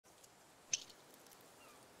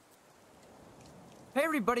Hey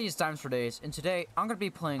everybody, it's Times for Days, and today I'm going to be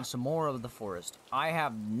playing some more of The Forest. I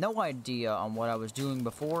have no idea on what I was doing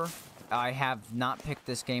before. I have not picked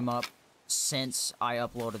this game up since I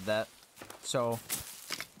uploaded that. So,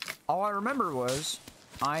 all I remember was,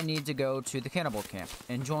 I need to go to the cannibal camp.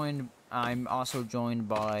 And I'm also joined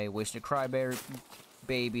by Wasted Crybear,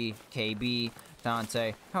 Baby, KB,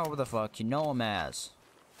 Dante, however the fuck you know him as.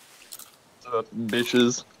 What's up,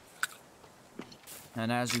 bitches?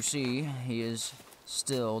 And as you see, he is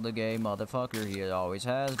still the gay motherfucker he always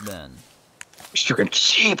has been. Sugar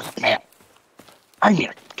cheap, man. I need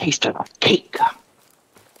a taste of a cake.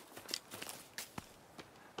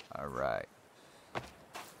 Alright.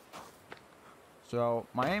 So,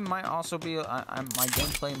 my aim might also be, my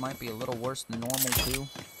gameplay might be a little worse than normal too.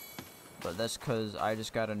 But that's because I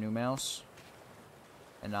just got a new mouse.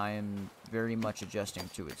 And I am very much adjusting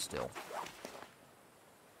to it still.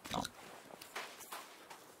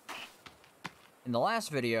 In the last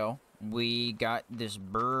video, we got this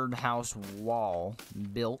birdhouse wall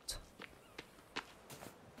built.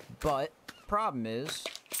 But, problem is...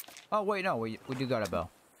 Oh, wait, no, we do got a bow.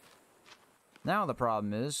 Now the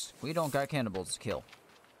problem is, we don't got cannibals to kill.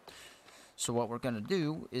 So what we're gonna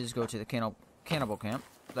do is go to the cannibal camp.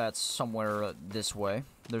 That's somewhere this way.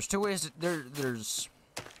 There's two ways to, there's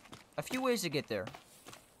a few ways to get there.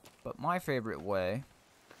 But my favorite way...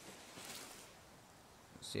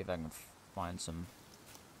 Let's see if I can find some...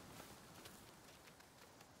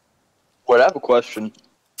 Wait, I have a question.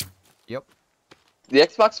 Yep. The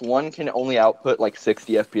Xbox One can only output like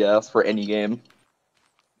 60 FPS for any game.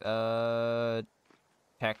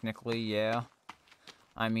 Technically, yeah.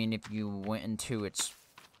 I mean, if you went into its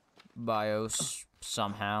BIOS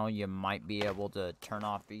somehow, you might be able to turn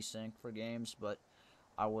off VSync for games, but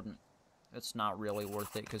I wouldn't. It's not really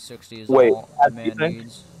worth it, because 60 is all a man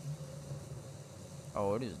needs.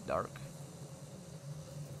 Oh, it is dark.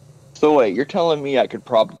 So wait, you're telling me I could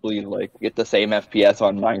probably like get the same FPS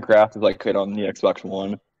on Minecraft as I could on the Xbox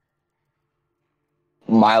One?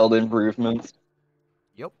 Mild improvements.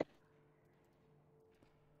 Yep.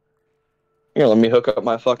 Here, let me hook up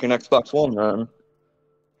my fucking Xbox One then.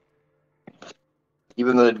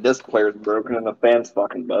 Even though the disc player's broken and the fan's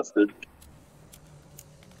fucking busted.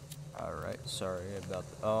 Alright, sorry about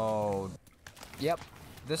that. Oh, yep.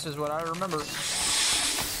 This is what I remember.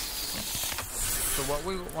 So what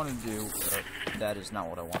we want to do... that is not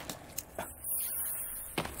what I want.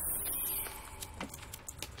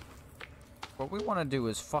 What we want to do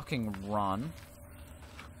is fucking run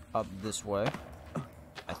up this way.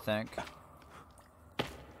 I think.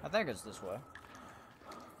 I think it's this way.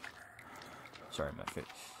 Sorry, my feet.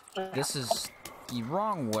 This is the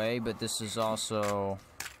wrong way, but this is also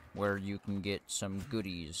where you can get some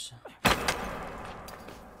goodies.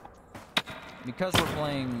 Because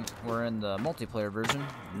we're in the multiplayer version,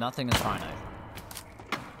 nothing is finite.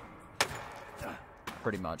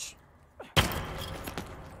 Pretty much.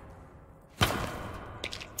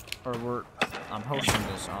 Or I'm hosting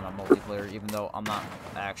this on a multiplayer, even though I'm not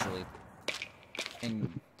actually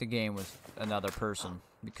in the game with another person,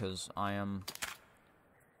 because I am...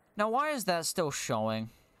 Now, why is that still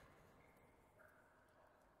showing?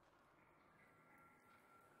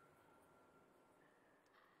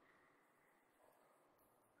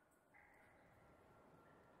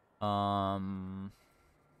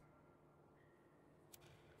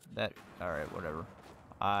 Alright, whatever.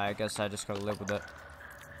 I guess I just gotta live with it.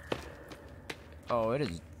 Oh, it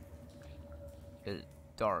is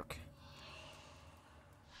dark.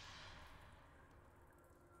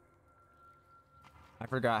 I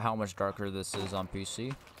forgot how much darker this is on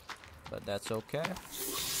PC, but that's okay.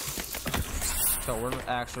 So we're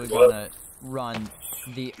actually gonna run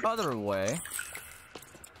the other way.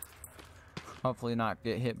 Hopefully not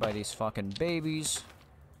get hit by these fucking babies.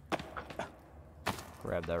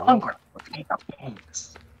 Grab that rope.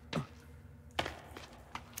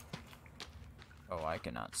 Oh, I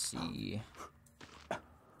cannot see.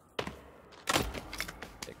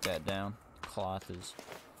 Take that down. Cloth is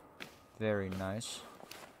very nice.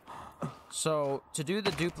 So, to do the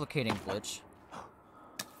duplicating glitch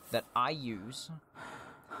that I use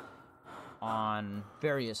on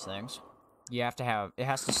various things, you have to have, it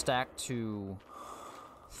has to stack to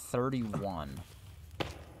 31.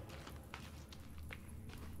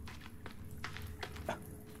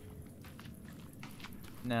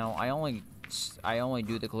 Now, I only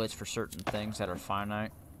do the glitch for certain things that are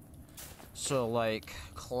finite. So, like,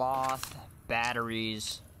 cloth,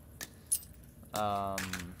 batteries,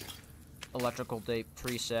 electrical tape,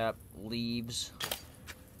 precept, leaves,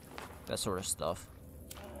 that sort of stuff.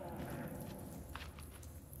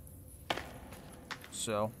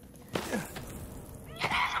 So,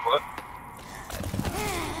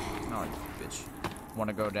 glitch. Want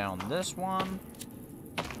to go down this one.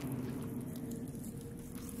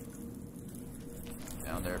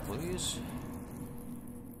 Down there, please.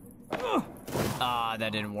 Ah,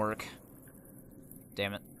 that didn't work.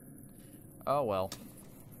 Damn it. Oh well.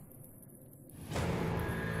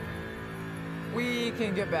 We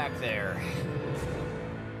can get back there.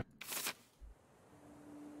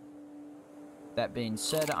 That being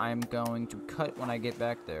said, I'm going to cut when I get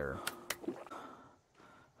back there.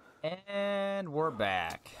 And we're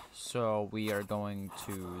back. So we are going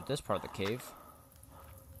to this part of the cave.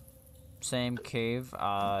 Same cave,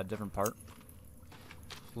 different part.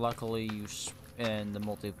 Luckily, in the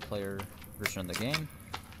multiplayer version of the game,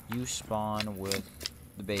 you spawn with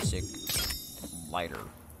the basic lighter.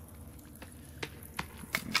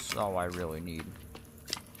 That's all I really need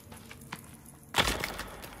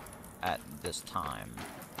at this time.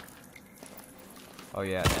 Oh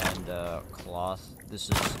yeah, and cloth. This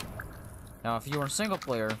is now if you were in single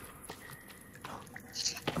player.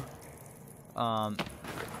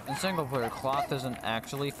 In single player, cloth isn't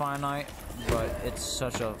actually finite, but it's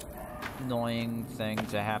such a annoying thing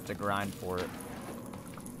to have to grind for it.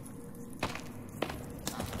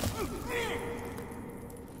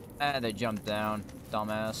 Ah, they jumped down,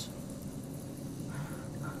 dumbass.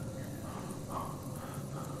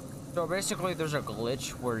 So basically, there's a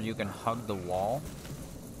glitch where you can hug the wall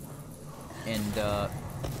and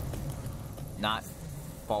not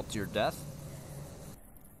fall to your death.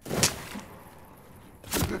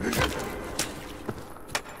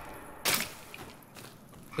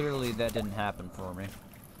 Clearly, that didn't happen for me.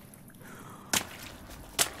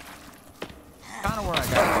 Kind of where I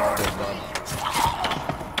got to go, bud.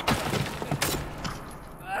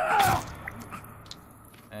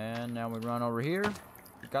 And now we run over here.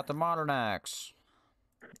 We got the modern axe.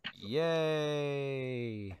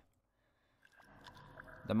 Yay!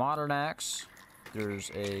 The modern axe. There's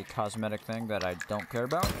a cosmetic thing that I don't care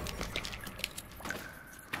about.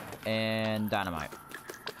 And dynamite.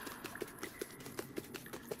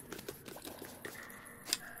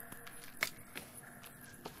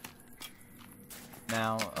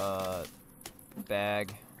 Now,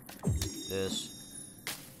 bag this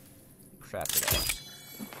crafted axe.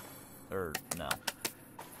 Or, no.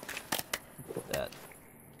 That.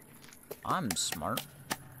 I'm smart.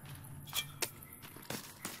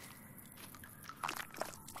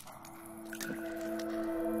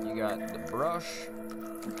 You got the brush.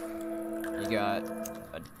 You got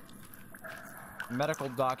a medical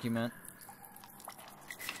document.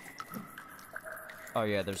 Oh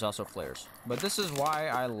yeah, there's also flares. But this is why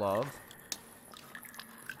I love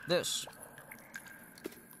this.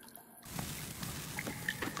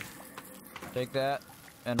 Take that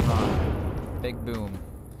and run. Big boom.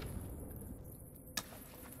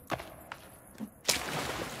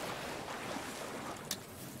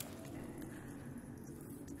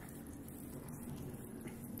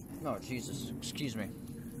 Oh, Jesus. Excuse me.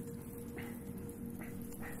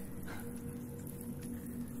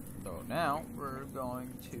 So now we're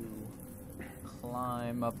going to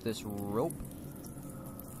climb up this rope.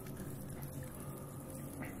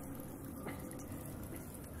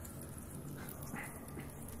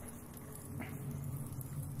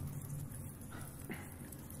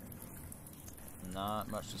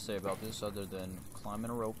 Not much to say about this other than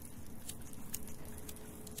climbing a rope.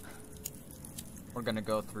 We're gonna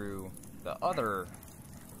go through the other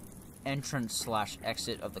entrance slash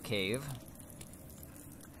exit of the cave.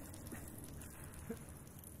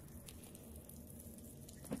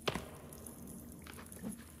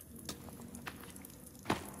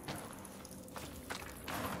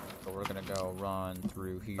 So we're gonna go run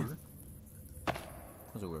through here.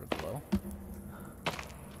 There's a weird glow.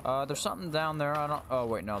 There's something down there. I don't. Oh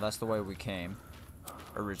wait, no, that's the way we came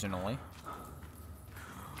originally.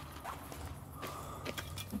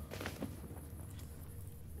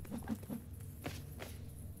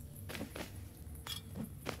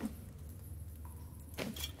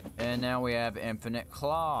 And now we have infinite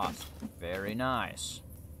cloth. Very nice.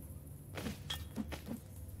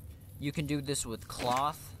 You can do this with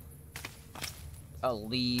cloth,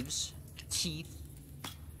 leaves, teeth,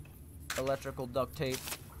 electrical duct tape,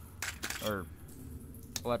 or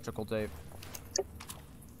electrical tape,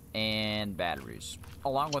 and batteries,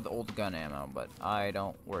 along with old gun ammo, but I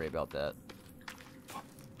don't worry about that.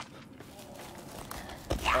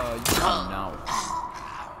 You know.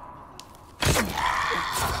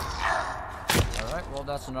 Alright, well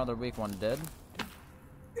that's another weak one dead.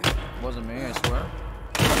 Wasn't me, I swear.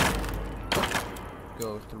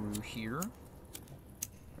 Go through here.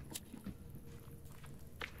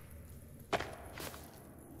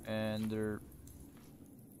 And there...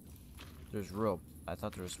 There's rope. I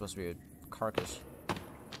thought there was supposed to be a carcass.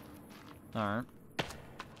 Alright.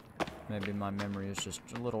 Maybe my memory is just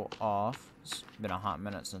a little off. It's been a hot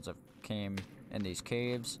minute since I've came in these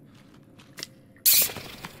caves.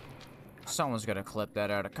 Someone's gonna clip that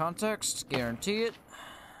out of context. Guarantee it.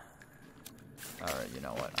 Alright, you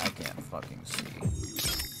know what? I can't fucking see.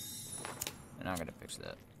 And I'm gonna fix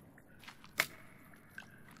that.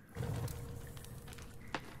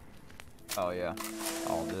 Oh yeah.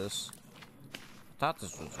 All this. Thought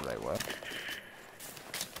this was the right way.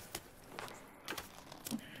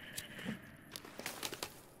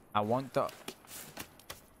 I want the...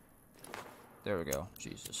 There we go.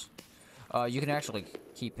 Jesus. You can actually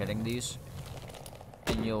keep hitting these.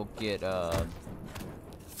 And you'll get,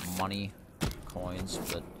 money, coins,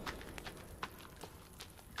 but...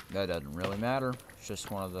 that doesn't really matter. It's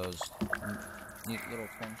just one of those neat little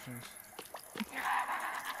functions.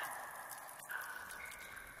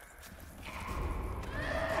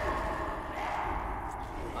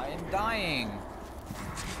 I am dying!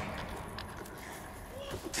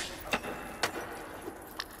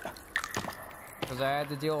 Because I had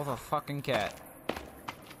to deal with a fucking cat.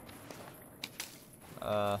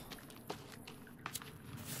 There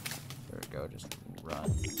we go, just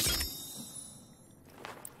run.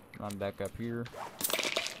 Run back up here.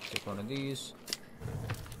 Take one of these.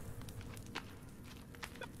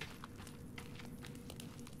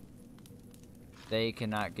 They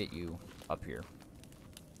cannot get you up here.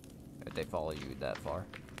 If they follow you that far.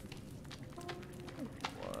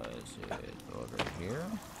 Was it over here?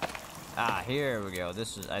 Ah, here we go.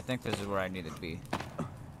 This is, I think this is where I need to be.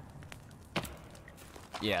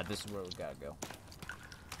 Yeah, this is where we gotta go.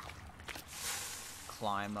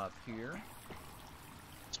 Climb up here.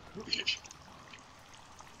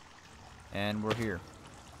 And we're here.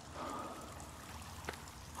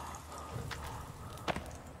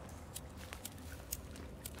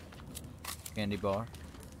 Candy bar.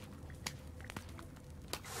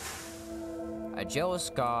 A jealous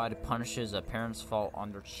god punishes a parent's fault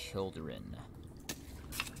on their children.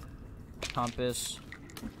 Compass.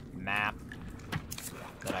 Map.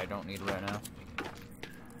 That I don't need right now.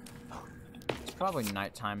 It's probably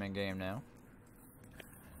nighttime in game now.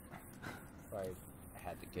 If I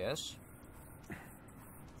had to guess.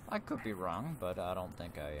 I could be wrong, but I don't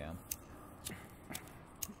think I am.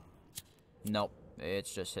 Nope,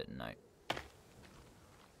 it's just hitting night.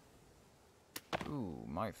 Ooh,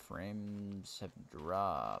 my frames have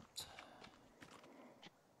dropped.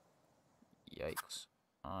 Yikes.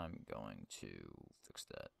 I'm going to fix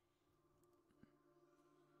that.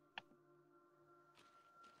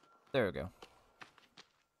 There we go.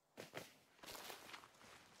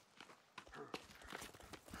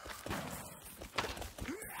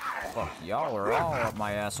 Fuck, y'all are all up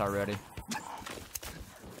my ass already.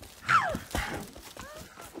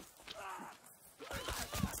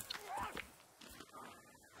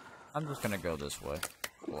 I'm just gonna go this way.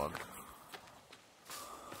 Plug.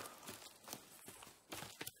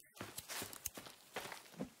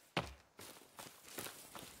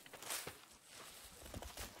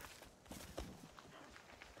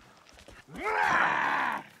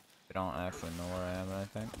 I don't actually know where I am, I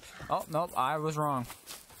think. Oh, nope, I was wrong.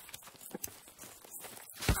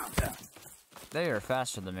 They are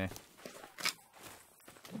faster than me.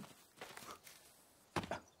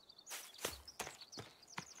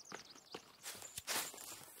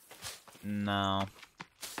 No.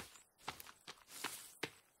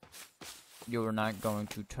 You are not going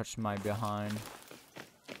to touch my behind.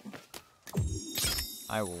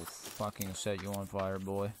 I will fucking set you on fire,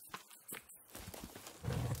 boy.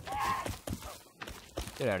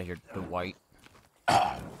 Get out of here, Dwight.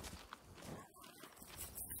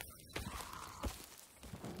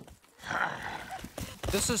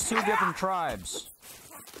 This is two different tribes.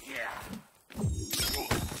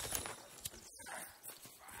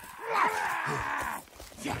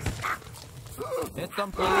 Hit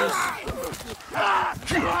them, please.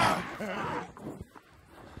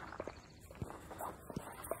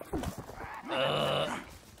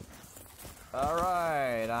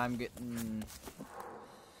 Alright, I'm getting...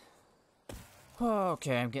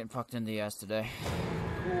 Okay, I'm getting fucked in the ass today.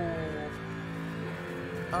 Cool.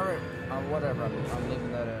 Alright, whatever, I'm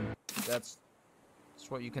leaving that in. That's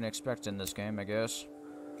what you can expect in this game, I guess.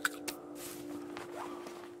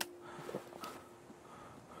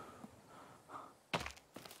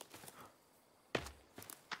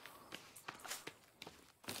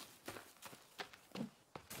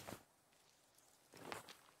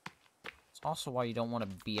 It's also why you don't want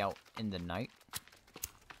to be out in the night.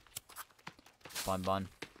 Bun.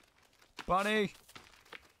 Bunny!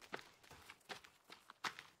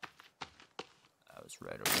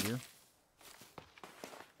 right over here.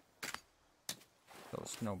 So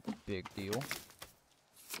it's no big deal.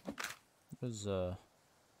 There's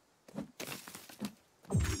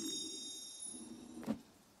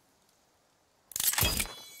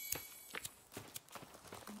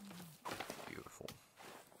beautiful.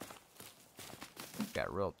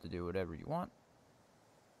 Got rope to do whatever you want.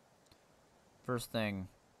 First thing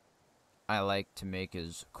I like to make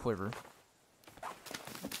is quiver.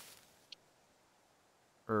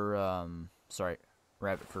 Or, sorry,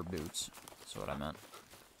 rabbit fur boots. That's what I meant.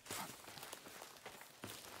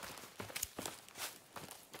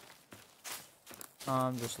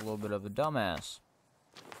 I'm just a little bit of a dumbass.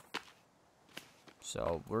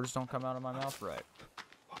 So, words don't come out of my mouth right.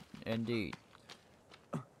 Indeed.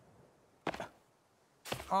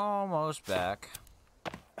 Almost back.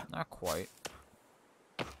 Not quite.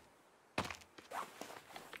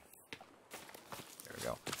 There we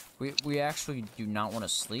go. We actually do not want to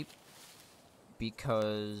sleep,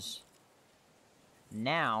 because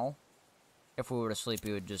now, if we were to sleep,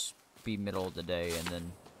 it would just be middle of the day and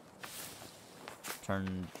then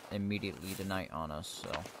turn immediately to night on us,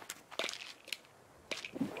 so.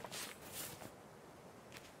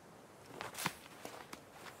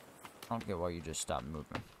 I don't get why you just stopped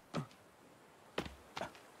moving.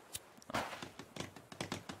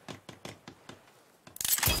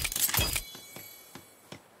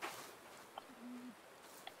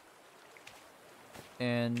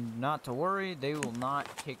 And not to worry, they will not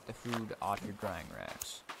take the food off your drying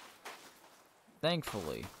racks.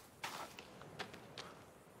 Thankfully.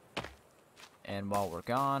 And while we're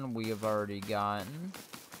gone, we have already gotten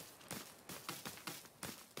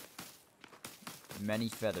many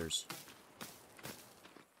feathers.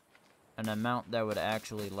 An amount that would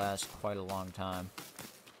actually last quite a long time.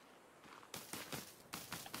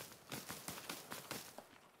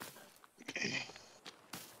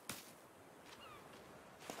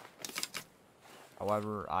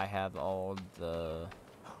 However, I have all the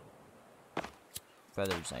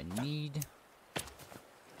feathers I need.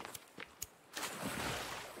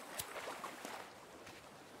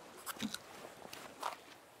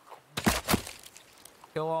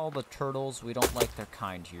 Kill all the turtles. We don't like their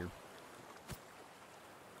kind here.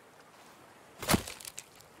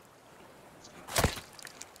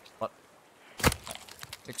 What?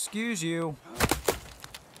 Excuse you.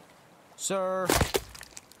 Sir.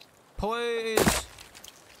 Please.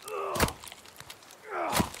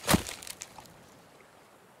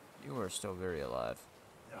 You are still very alive.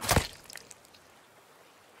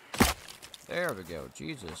 There we go.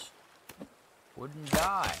 Jesus. Wouldn't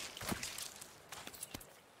die.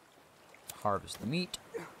 Harvest the meat.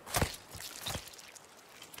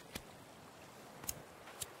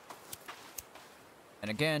 And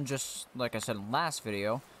again, just like I said in the last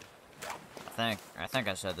video, I think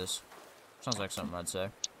I said this. Sounds like something I'd say.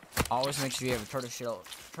 Always make sure you have a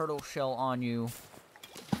turtle shell on you,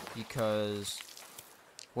 because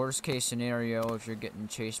worst case scenario, if you're getting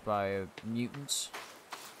chased by mutants,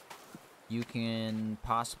 you can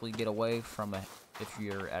possibly get away from if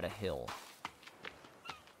you're at a hill.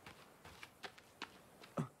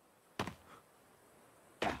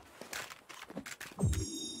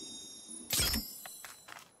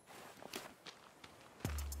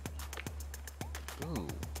 Ooh,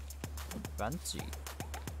 fancy.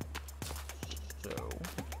 So,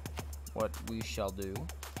 what we shall do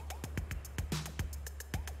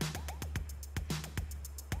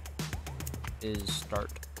is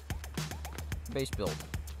start base build.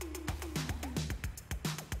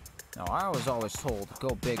 Now, I was always told, go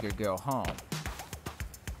big or go home.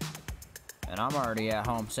 And I'm already at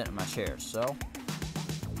home sitting in my chair, so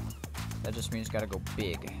that just means gotta go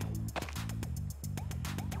big.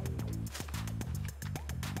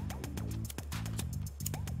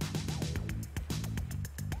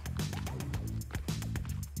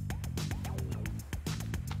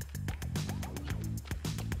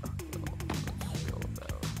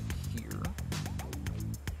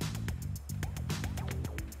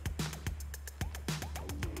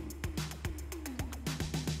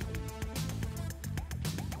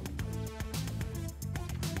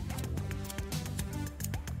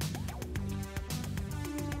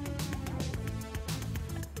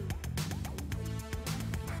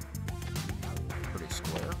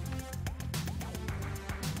 Square.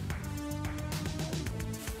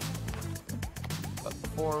 But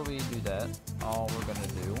before we do that, all we're gonna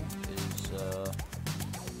do is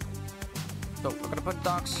so we're gonna put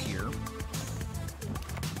docks here.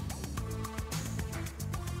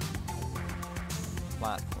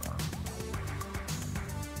 Platform.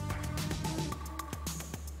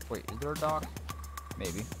 Wait, is there a dock?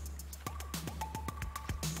 Maybe.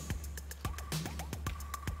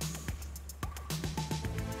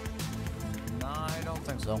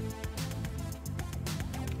 though.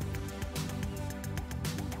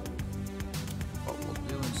 What we'll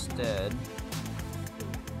do instead...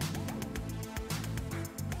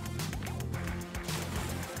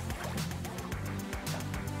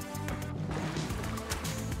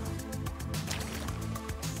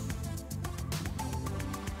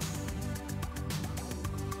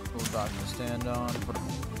 dock to stand on, put a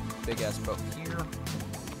big ass boat here.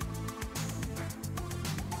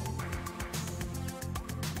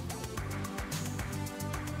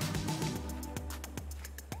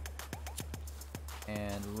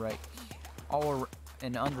 And right all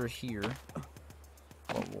and under here,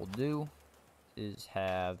 what we'll do is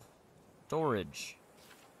have storage.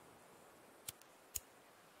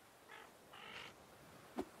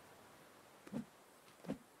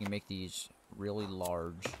 You make these really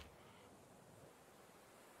large.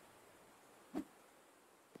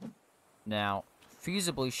 Now,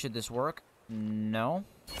 feasibly, should this work? No.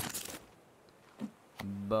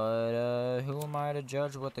 But, who am I to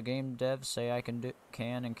judge what the game devs say I can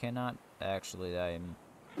and cannot? Actually, I am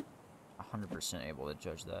 100% able to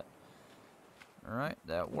judge that. Alright,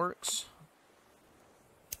 that works.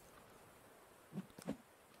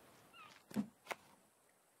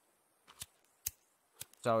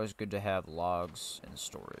 It's always good to have logs in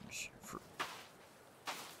storage.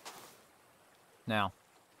 Now,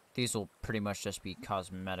 these will pretty much just be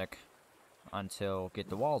cosmetic until get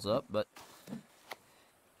the walls up, but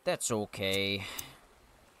that's okay.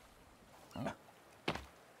 Oh.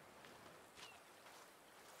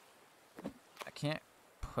 I can't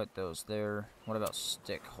put those there. What about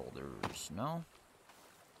stick holders? No?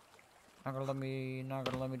 Not gonna let me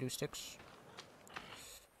do sticks?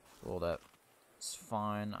 Well, that's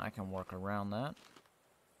fine. I can work around that.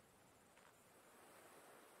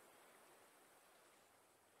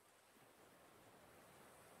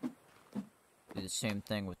 Do the same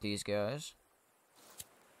thing with these guys.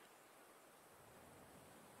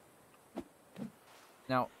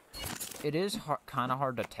 Now, it is kind of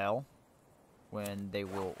hard to tell when they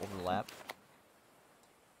will overlap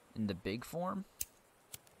in the big form.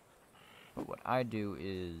 But what I do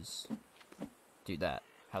is do that.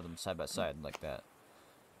 Have them side by side like that.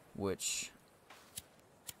 Which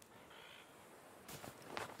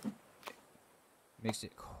makes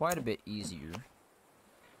it quite a bit easier.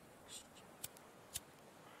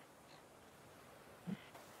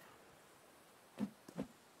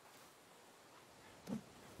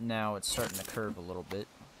 Now it's starting to curve a little bit.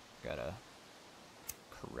 Gotta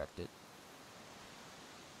correct it.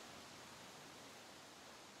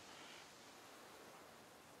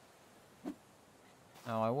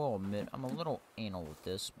 Now I will admit I'm a little anal with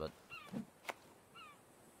this, but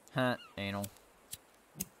anal.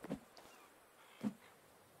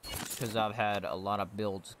 Because I've had a lot of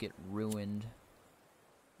builds get ruined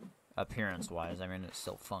appearance-wise. I mean, it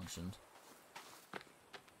still functioned.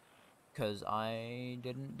 Because I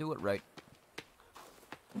didn't do it right.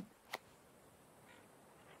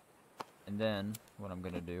 And then, what I'm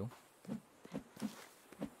gonna do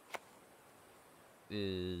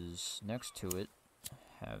is, next to it,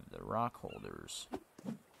 have the rock holders.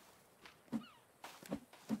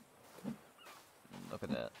 Look at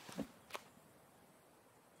that.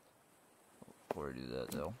 Before I do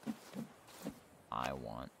that, though, I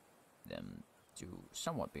want them to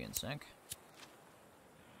somewhat be in sync.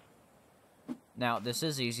 Now, this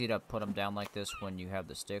is easy to put them down like this when you have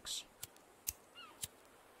the sticks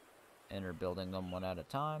and are building them one at a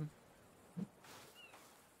time.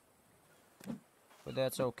 But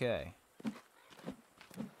that's okay. It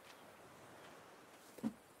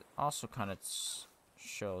also kind of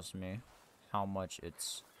shows me how much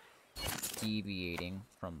it's deviating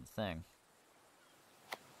from the thing.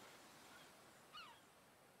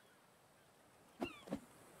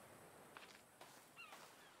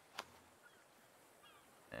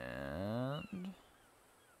 And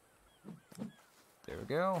there we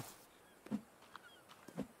go. We're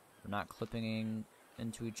not clipping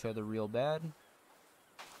into each other real bad.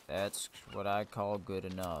 That's what I call good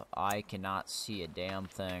enough. I cannot see a damn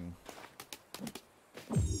thing.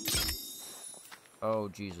 Oh,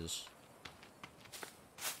 Jesus.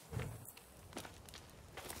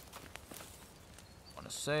 Want to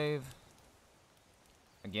save.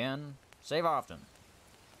 Again. Save often.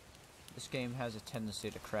 This game has a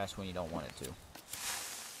tendency to crash when you don't want it to.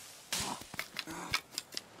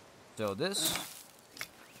 So this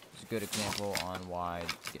is a good example on why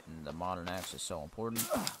getting the modern axe is so important.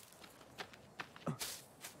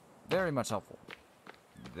 Very much helpful.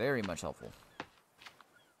 Very much helpful.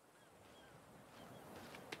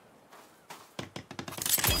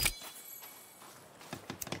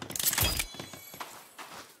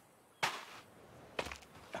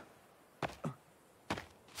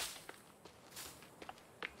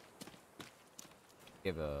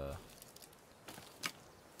 give a...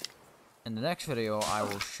 In the next video, I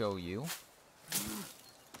will show you...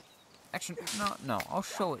 Actually, no, I'll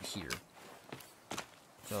show it here.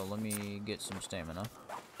 So, let me get some stamina.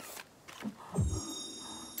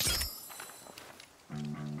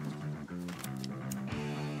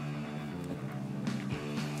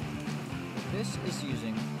 This is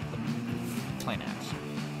using the plane axe.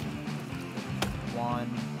 1,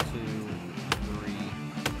 2, 3,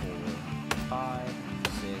 4, 5, 6,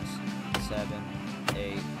 7,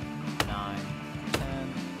 8, 9,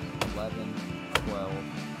 10, 11, 12,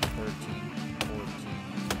 13, 14,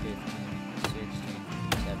 15, 16,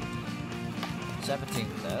 17. 17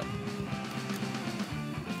 with that.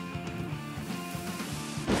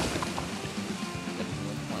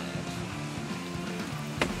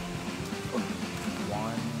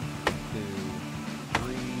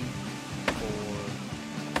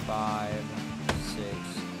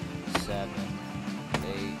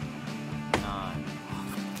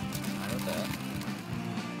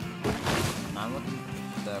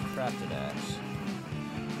 The crafted axe.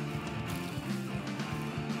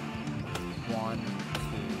 1, 2,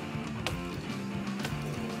 3, 4,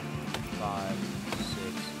 5,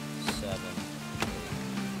 6, 7,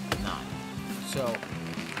 8, 9. So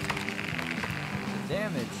the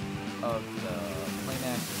damage of the plane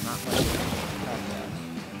axe is not like the crafted axe.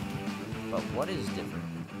 But what is different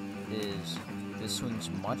is this swings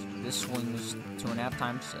 2.5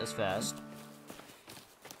 times as fast,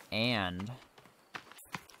 and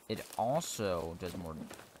it also does more.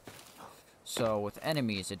 So with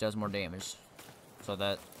enemies, it does more damage. So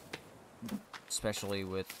that, especially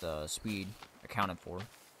with speed accounted for.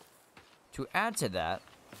 To add to that,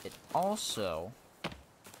 it also,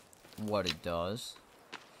 what it does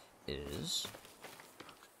is,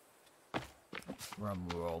 drum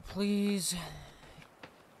roll please,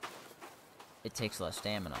 it takes less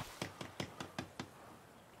stamina.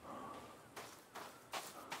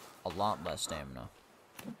 A lot less stamina.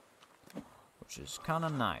 Which is kind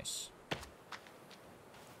of nice.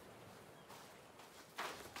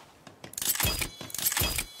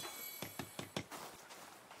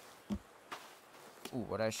 Ooh,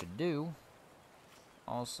 what I should do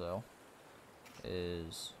also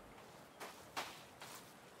is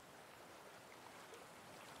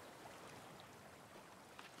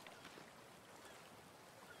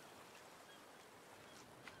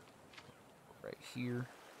right here.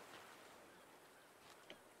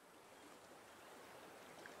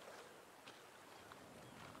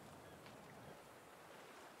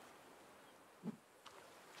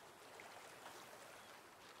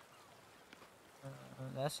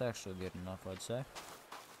 That's actually good enough, I'd say.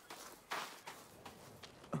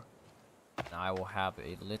 Now I will have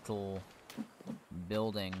a little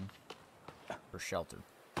building for shelter.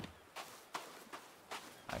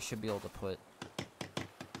 I should be able to put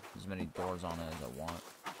as many doors on it as I want.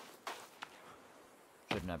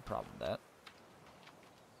 Shouldn't have a problem with that.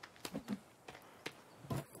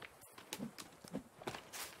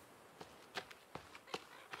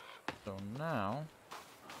 So now...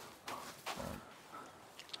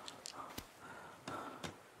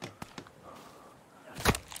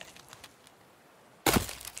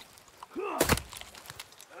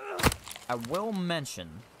 I will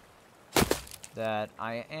mention that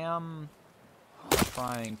I am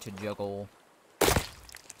trying to juggle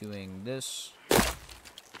doing this.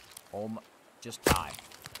 Oh my, just die.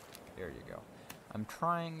 There you go. I'm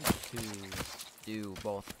trying to do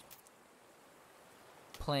both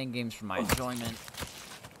playing games for my enjoyment,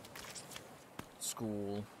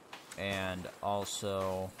 school, and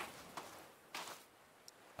also,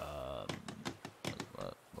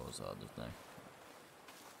 what was the other thing?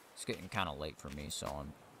 It's getting kind of late for me, so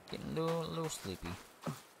I'm getting a little sleepy.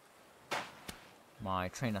 My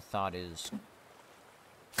train of thought is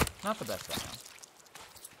not the best right now.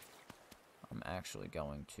 I'm actually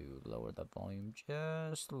going to lower the volume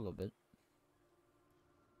just a little bit.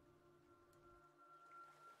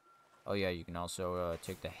 Oh yeah, you can also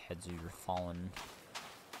take the heads of your fallen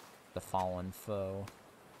foe.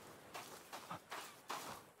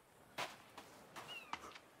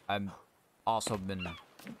 I've also been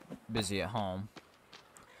busy at home,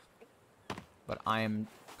 but I am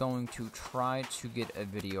going to try to get a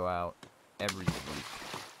video out every week,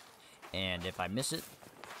 and if I miss it,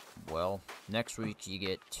 well, next week you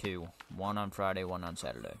get 2, one on Friday, one on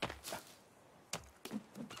Saturday,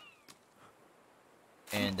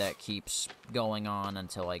 and that keeps going on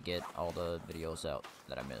until I get all the videos out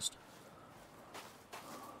that I missed.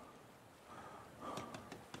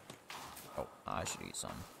 Oh, I should eat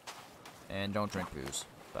some. And don't drink booze,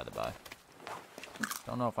 by the by.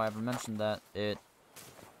 Don't know if I ever mentioned that. It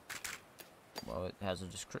Well, it has a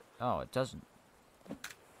description. Oh, it doesn't.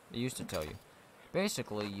 It used to tell you.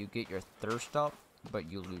 Basically, you get your thirst up,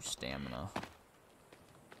 but you lose stamina.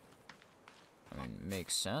 I mean, it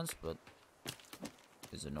makes sense, but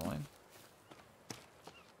it's annoying.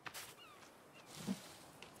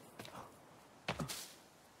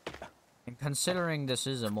 And considering this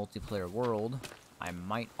is a multiplayer world, I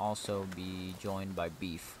might also be joined by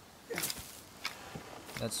beef.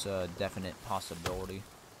 That's a definite possibility.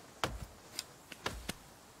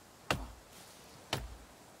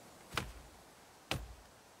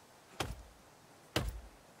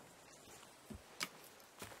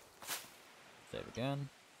 Save again.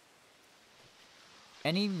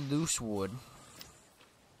 Any loose wood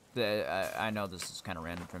that I know this is kind of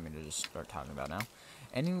random for me to just start talking about now.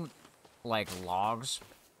 Any like logs,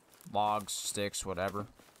 sticks, whatever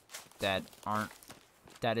that aren't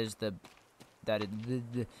that is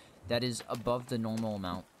above the normal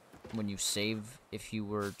amount when you save. If you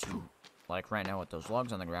were to, like right now with those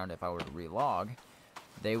logs on the ground, if I were to relog,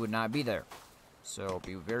 they would not be there. So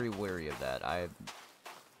be very wary of that.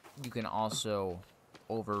 You can also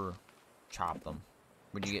over chop them.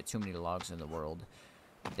 When you get too many logs in the world,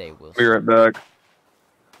 they will. Be right back.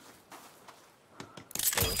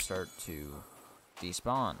 They will start to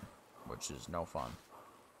despawn, which is no fun.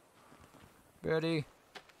 Betty.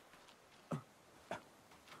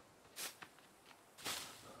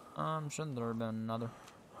 Shouldn't there have been another?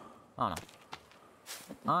 Oh no.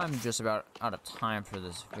 I'm just about out of time for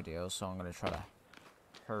this video, so I'm gonna try to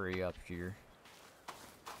hurry up here.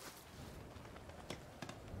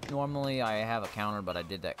 Normally I have a counter, but I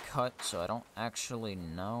did that cut, so I don't actually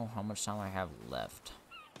know how much time I have left.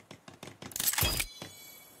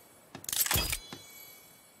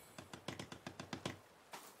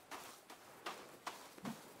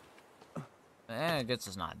 I guess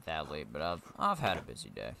it's not that late, but I've had a busy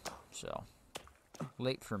day, so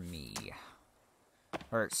late for me.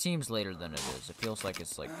 Or it seems later than it is. It feels like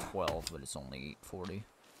it's like 12, but it's only 8:40.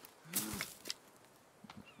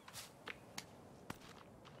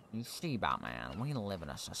 You see, Batman, we live in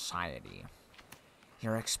a society.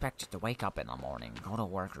 You're expected to wake up in the morning, go to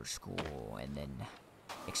work or school, and then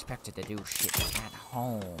expected to do shit at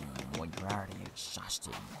home when you're already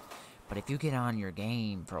exhausted. But if you get on your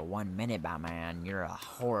game for 1 minute, Batman, you're a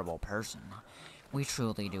horrible person. We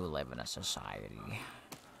truly do live in a society.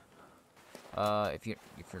 If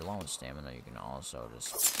you're low on stamina, you can also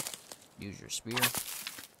just use your spear.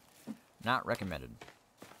 Not recommended,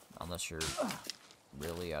 unless you're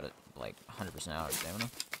really out of, like, 100% out of stamina.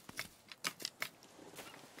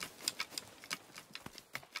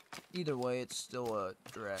 Either way, it's still a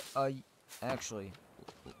drag. Actually,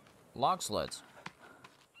 log sleds.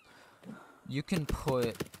 You can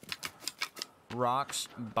put rocks,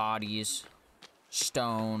 bodies,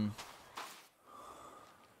 stone,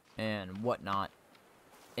 and whatnot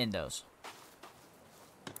in those.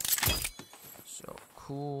 So,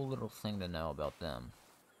 cool little thing to know about them.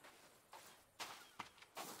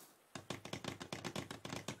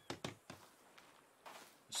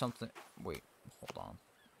 Something. Wait, hold on.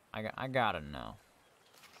 I gotta know.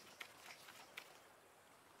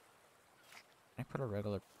 Can I put a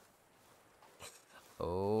regular?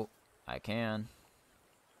 Oh, I can.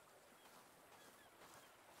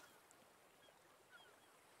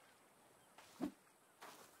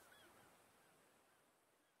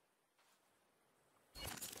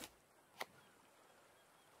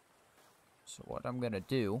 So what I'm gonna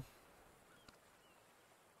do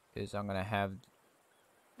is I'm gonna have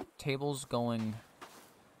tables going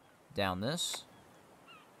down this.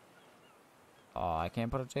 Oh, I can't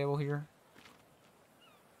put a table here.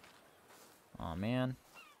 Oh man.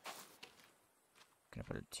 Can I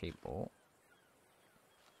put a table?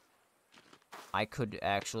 I could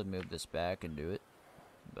actually move this back and do it,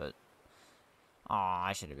 but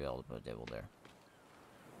I should be able to put a table there.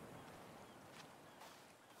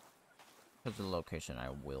 Because of the location, I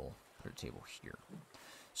will put a table here.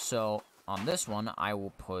 So on this one, I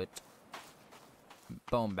will put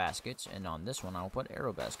bone baskets, and on this one, I will put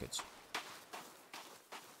arrow baskets.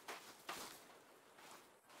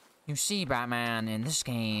 You see, Batman, in this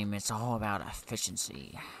game, it's all about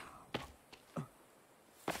efficiency. So,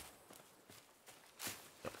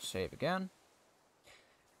 save again.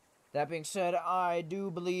 That being said, I do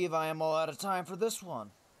believe I am all out of time for this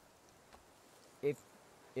one.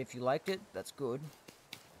 If you liked it, that's good.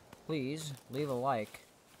 Please leave a like,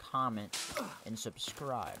 comment, and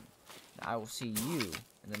subscribe. I will see you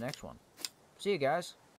in the next one. See you guys.